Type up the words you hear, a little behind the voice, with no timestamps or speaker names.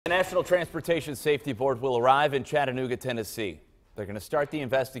National Transportation Safety Board will arrive in Chattanooga, Tennessee. They're going to start the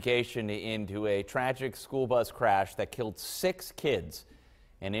investigation into a tragic school bus crash that killed 6 kids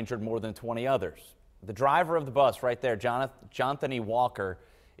and injured more than 20 others. The driver of the bus right there, Jonathan Walker,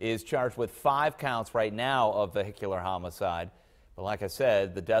 is charged with 5 counts right now of vehicular homicide. But like I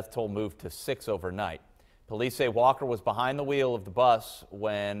said, the death toll moved to 6 overnight. Police say Walker was behind the wheel of the bus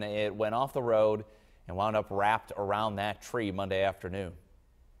when it went off the road and wound up wrapped around that tree Monday afternoon.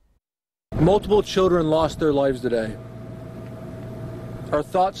 Multiple children lost their lives today. Our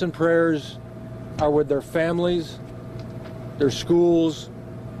thoughts and prayers are with their families, their schools,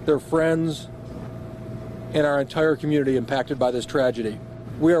 their friends, and our entire community impacted by this tragedy.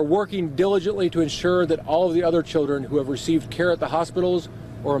 We are working diligently to ensure that all of the other children who have received care at the hospitals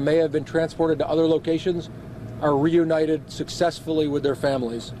or may have been transported to other locations are reunited successfully with their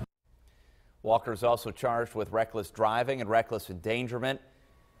families. Walker is also charged with reckless driving and reckless endangerment,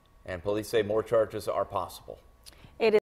 and police say more charges are possible.